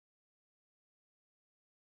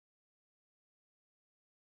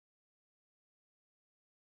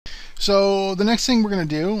So the next thing we're going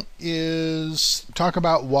to do is talk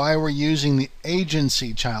about why we're using the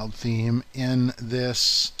agency child theme in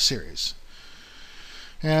this series.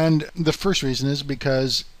 And the first reason is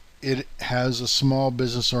because it has a small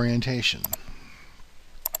business orientation.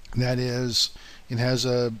 That is, it has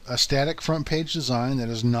a static front page design that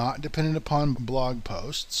is not dependent upon blog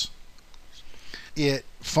posts. It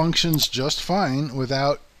functions just fine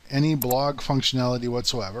without any blog functionality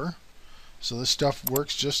whatsoever. So this stuff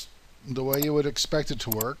works just the way you would expect it to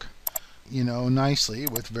work, nicely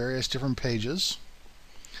with various different pages.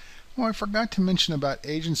 Oh, I forgot to mention about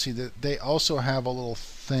agency that they also have a little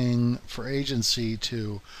thing for agency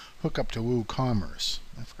to hook up to WooCommerce.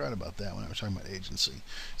 I forgot about that when I was talking about agency.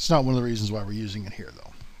 It's not one of the reasons why we're using it here,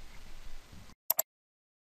 though.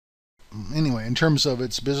 Anyway, in terms of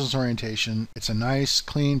its business orientation, it's a nice,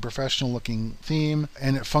 clean, professional looking theme,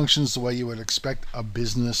 and it functions the way you would expect a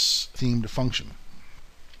business theme to function.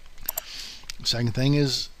 The second thing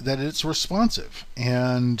is that it's responsive,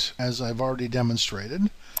 and as I've already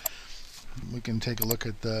demonstrated, we can take a look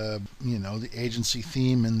at the agency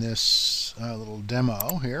theme in this little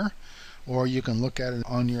demo here, or you can look at it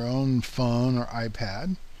on your own phone or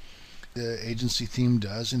iPad. The agency theme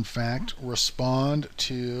does, in fact, respond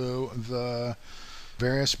to the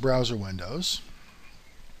various browser windows,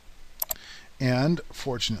 and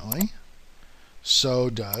fortunately,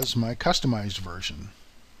 so does my customized version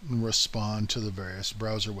respond to the various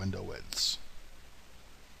browser window widths.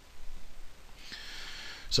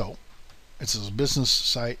 So it's a business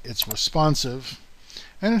site, it's responsive,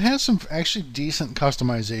 and it has some actually decent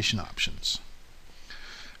customization options.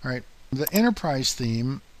 All right, the enterprise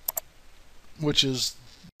theme, which is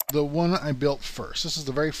the one I built first. This is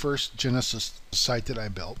the very first Genesis site that I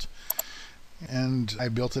built. And I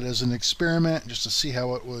built it as an experiment just to see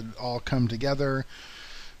how it would all come together.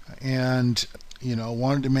 And,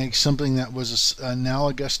 wanted to make something that was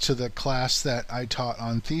analogous to the class that I taught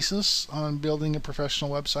on Thesis, on building a professional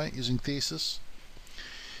website using Thesis.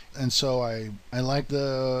 And so I liked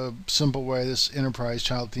the simple way this enterprise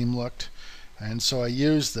child theme looked. And so I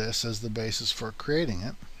used this as the basis for creating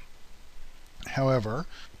it. However,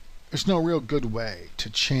 there's no real good way to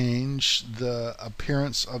change the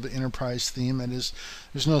appearance of the enterprise theme. That is,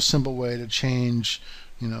 there's no simple way to change,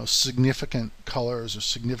 significant colors or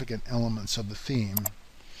significant elements of the theme.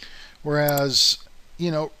 Whereas,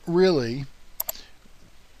 really,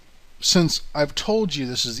 since I've told you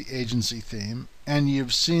this is the agency theme, and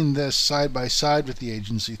you've seen this side by side with the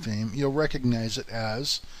agency theme, you'll recognize it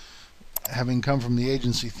as having come from the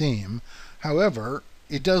agency theme. However,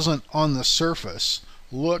 it doesn't on the surface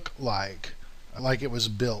look like it was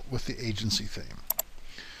built with the agency theme.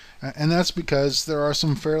 And that's because there are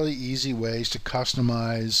some fairly easy ways to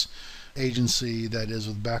customize agency, that is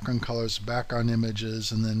with background colors, background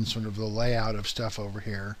images, and then sort of the layout of stuff over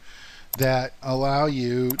here that allow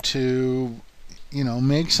you to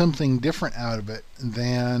make something different out of it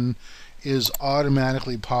than is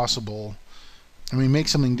automatically possible. Make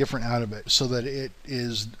something different out of it so that it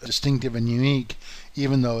is distinctive and unique,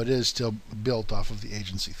 even though it is still built off of the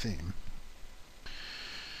agency theme.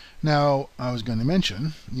 Now, I was going to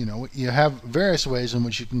mention, you have various ways in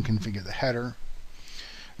which you can configure the header.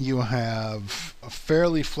 You have a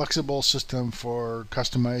fairly flexible system for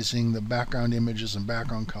customizing the background images and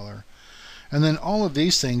background color. And then all of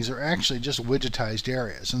these things are actually just widgetized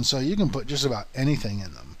areas, and so you can put just about anything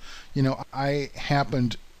in them. I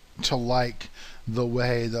happened to like the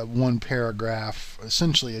way the one paragraph,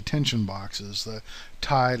 essentially attention boxes, the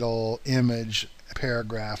title, image,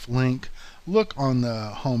 paragraph, link, look on the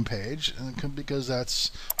home page, because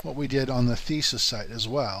that's what we did on the Thesis site as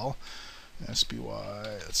well. SBY,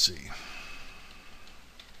 let's see.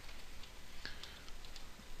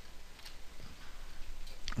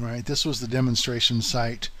 Right, this was the demonstration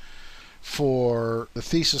site for the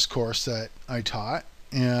Thesis course that I taught,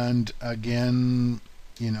 and again,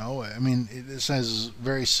 this has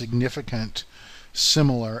very significant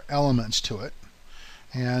similar elements to it.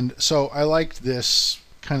 And so I liked this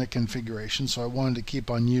kind of configuration, so I wanted to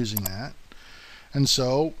keep on using that. And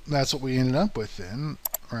so that's what we ended up with then,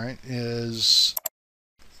 right, is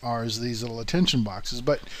these little attention boxes.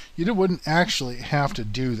 But you wouldn't actually have to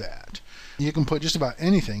do that. You can put just about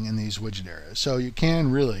anything in these widget areas. So you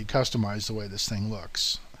can really customize the way this thing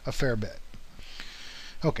looks a fair bit.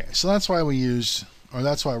 Okay, so that's why we're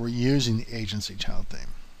using the agency child theme.